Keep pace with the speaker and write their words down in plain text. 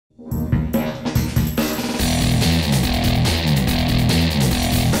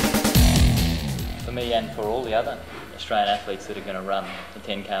and for all the other Australian athletes that are going to run the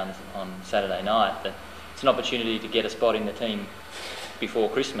 10K on Saturday night, that it's an opportunity to get a spot in the team before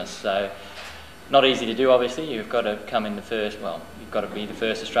Christmas. So not easy to do, obviously. You've got to come in the first, well, you've got to be the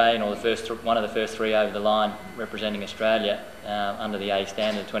first Australian or the first one of the first three over the line representing Australia under the A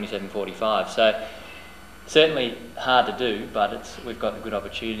standard 27.45. So certainly hard to do, but we've got a good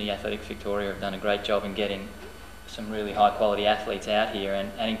opportunity. Athletics Victoria have done a great job in getting some really high quality athletes out here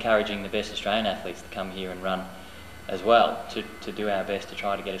and encouraging the best Australian athletes to come here and run as well, to do our best to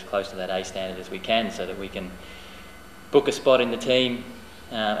try to get as close to that A standard as we can, so that we can book a spot in the team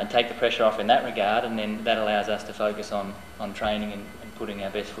and take the pressure off in that regard, and then that allows us to focus on training and putting our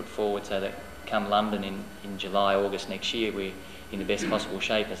best foot forward, so that come London in July, August next year, we're in the best possible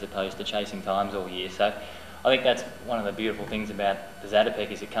shape as opposed to chasing times all year. So I think that's one of the beautiful things about the Zatopek,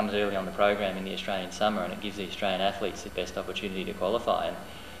 is it comes early on the program in the Australian summer, and it gives the Australian athletes the best opportunity to qualify.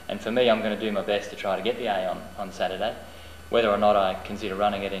 And for me, I'm going to do my best to try to get the A on Saturday. Whether or not I consider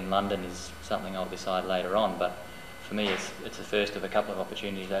running it in London is something I'll decide later on, but for me it's the first of a couple of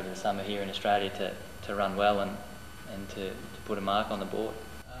opportunities over the summer here in Australia to run well and to put a mark on the board.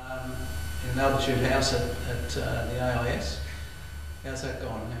 In an altitude house at the AIS, how's that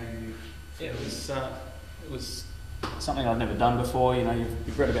gone? It was something I've never done before. You know,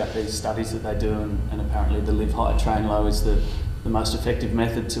 you've read about these studies that they do, and apparently the live high, train low is the most effective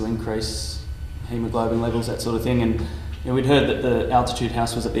method to increase haemoglobin levels, that sort of thing. And we'd heard that the altitude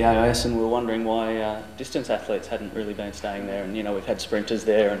house was at the AIS, and we were wondering why distance athletes hadn't really been staying there. And we've had sprinters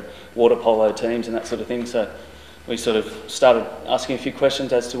there and water polo teams and that sort of thing. So we sort of started asking a few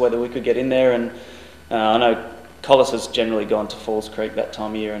questions as to whether we could get in there. And I know Collis has generally gone to Falls Creek that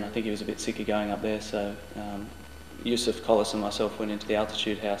time of year, and I think he was a bit sick of going up there. So Yusuf, Collis and myself went into the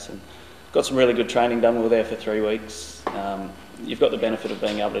altitude house and got some really good training done. We were there for 3 weeks. You've got the benefit of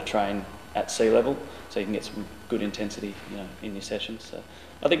being able to train at sea level, so you can get some good intensity in your sessions. So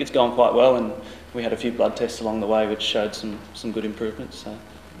I think it's gone quite well, and we had a few blood tests along the way which showed some good improvements. So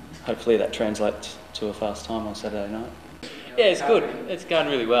hopefully that translates to a fast time on Saturday night. Yeah, it's good. It's going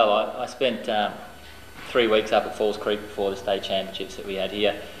really well. I spent 3 weeks up at Falls Creek before the state championships that we had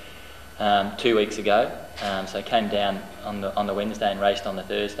here 2 weeks ago. So I came down on the Wednesday and raced on the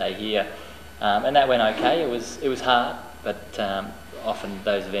Thursday here, and that went okay. It was hard, but often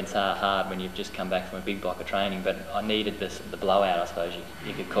those events are hard when you've just come back from a big block of training. But I needed the blowout, I suppose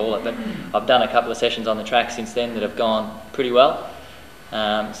you could call it. But I've done a couple of sessions on the track since then that have gone pretty well.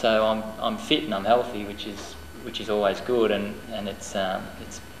 So I'm fit and I'm healthy, which is always good, and it's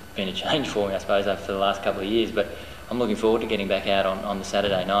been a change for me, I suppose, for the last couple of years. But I'm looking forward to getting back out on the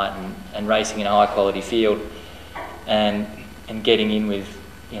Saturday night and racing in a high quality field and getting in with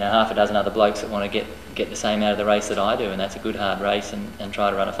half a dozen other blokes that want to get the same out of the race that I do, and that's a good hard race, and try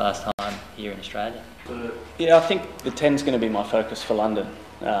to run a fast time here in Australia. Yeah, I think the 10's going to be my focus for London.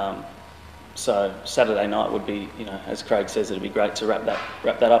 So Saturday night would be, as Craig says, it'd be great to wrap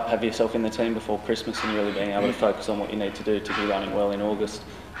that up, have yourself in the team before Christmas, and really being able to focus on what you need to do to be running well in August.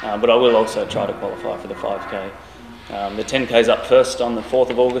 But I will also try to qualify for the 5K. The 10K's up first on the 4th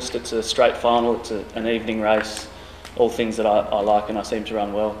of August. It's a straight final. It's an evening race. All things that I like, and I seem to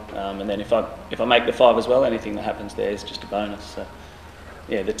run well. And then if I make the 5 as well, anything that happens there is just a bonus. So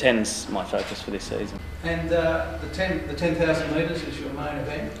yeah, the 10's my focus for this season. And the 10,000 metres is your main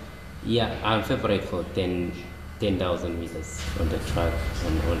event? Yeah, I'm favourite for 10,000 metres on the track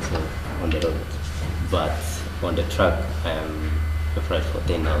and also on the road. But on the track, I'm favourite for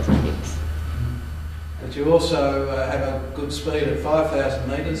 10,000 metres. But you also have a good speed at 5,000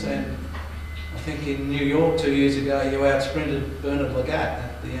 metres, and I think in New York 2 years ago you out-sprinted Bernard Lagat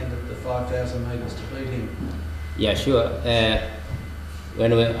at the end of the 5,000 metres to beat him. Yeah, sure.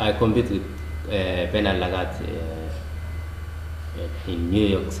 When I compete with Bernard Lagat in New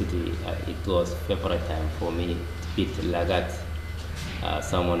York City, it was favourite time for me to beat Lagat,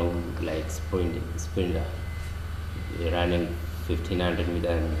 someone who likes sprinter, running 1,500 metres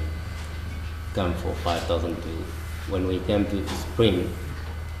and come for 5,000 too. When we came to sprint,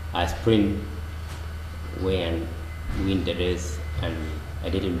 I sprint way and win the race, and I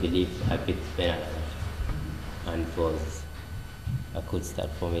didn't believe I beat Bernard, and it was a good start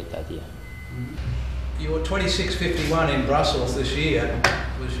for me that year. Your 26.51 in Brussels this year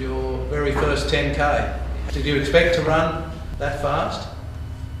was your very first 10K. Did you expect to run that fast?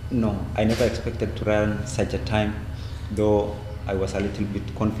 No, I never expected to run such a time, though I was a little bit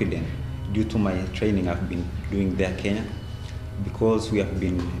confident due to my training I've been doing there in Kenya, because we have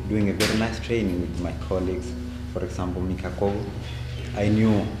been doing a very nice training with my colleagues. For example, Micah, Kogo. I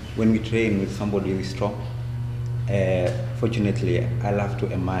knew when we train with somebody who is strong, fortunately I'll have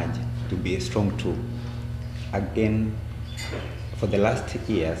to emerge to be a strong too. again, for the last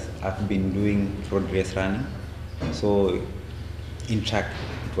years, I've been doing road race running. So in track,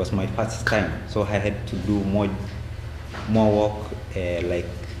 it was my first time. So I had to do more work, like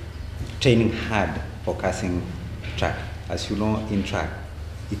training hard, focusing track. As you know, in track,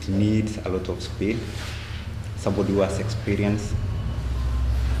 it needs a lot of speed. Somebody who has experience.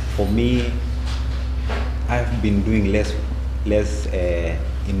 For me, I've been doing less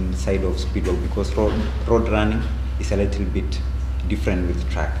inside of speed work because road running is a little bit different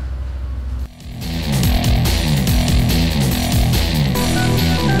with track.